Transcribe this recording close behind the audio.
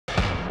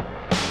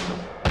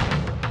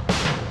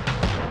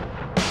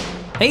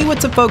Hey,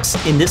 what's up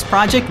folks? In this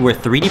project, we're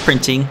 3D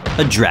printing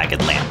a dragon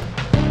lamp.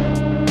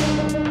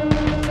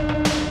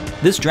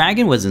 This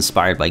dragon was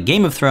inspired by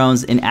Game of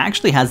Thrones and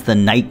actually has the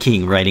Night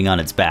King writing on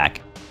its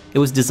back. It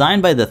was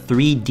designed by the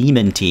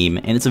 3Demon team,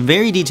 and it's a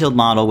very detailed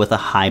model with a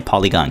high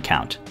polygon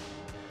count.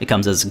 It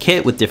comes as a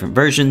kit with different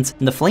versions,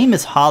 and the flame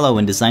is hollow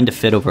and designed to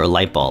fit over a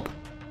light bulb.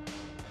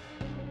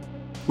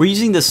 We're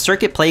using the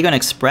Circuit Playgun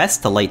Express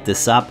to light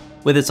this up.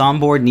 With its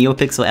onboard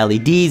NeoPixel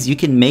LEDs, you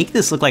can make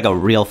this look like a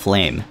real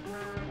flame.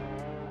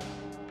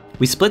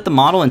 We split the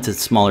model into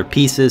smaller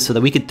pieces so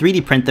that we could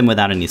 3D print them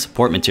without any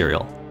support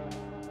material.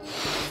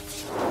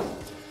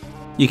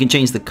 You can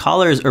change the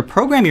colors or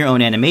program your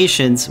own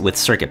animations with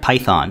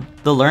CircuitPython.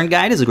 The Learn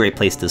Guide is a great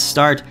place to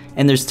start,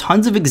 and there's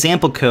tons of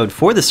example code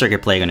for the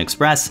Circuit Playgun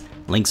Express.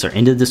 Links are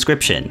in the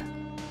description.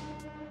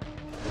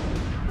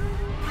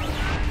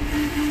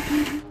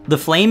 The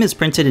flame is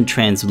printed in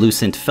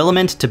translucent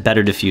filament to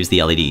better diffuse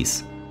the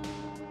LEDs.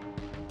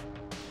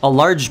 A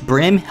large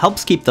brim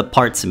helps keep the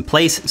parts in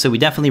place, so we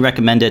definitely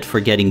recommend it for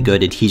getting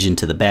good adhesion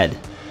to the bed.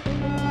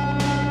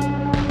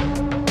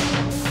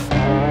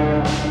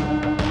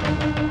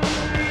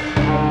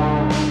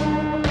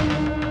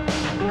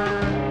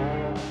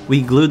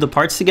 We glued the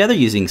parts together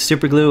using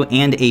super glue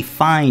and a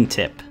fine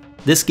tip.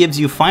 This gives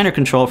you finer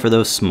control for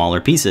those smaller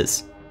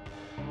pieces.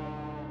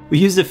 We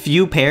used a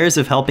few pairs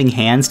of helping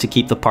hands to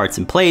keep the parts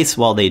in place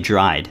while they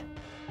dried.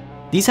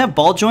 These have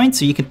ball joints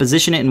so you can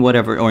position it in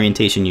whatever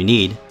orientation you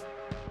need.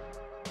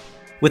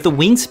 With the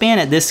wingspan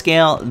at this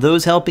scale,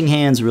 those helping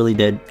hands really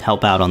did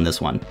help out on this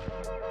one.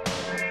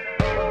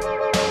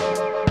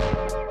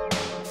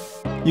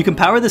 You can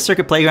power the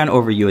Circuit Playgun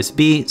over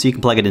USB, so you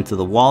can plug it into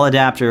the wall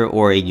adapter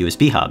or a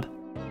USB hub.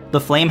 The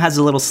flame has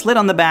a little slit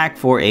on the back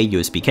for a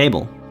USB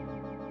cable.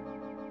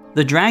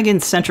 The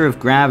dragon's center of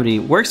gravity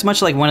works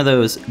much like one of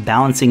those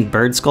balancing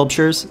bird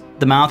sculptures.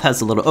 The mouth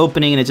has a little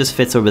opening and it just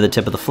fits over the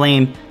tip of the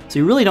flame, so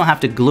you really don't have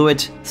to glue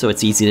it, so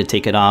it's easy to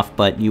take it off,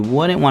 but you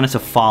wouldn't want it to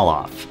fall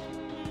off.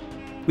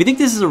 We think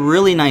this is a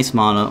really nice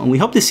model, and we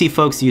hope to see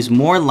folks use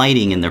more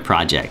lighting in their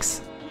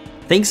projects.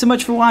 Thanks so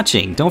much for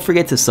watching. Don't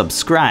forget to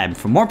subscribe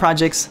for more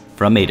projects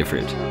from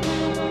Adafruit.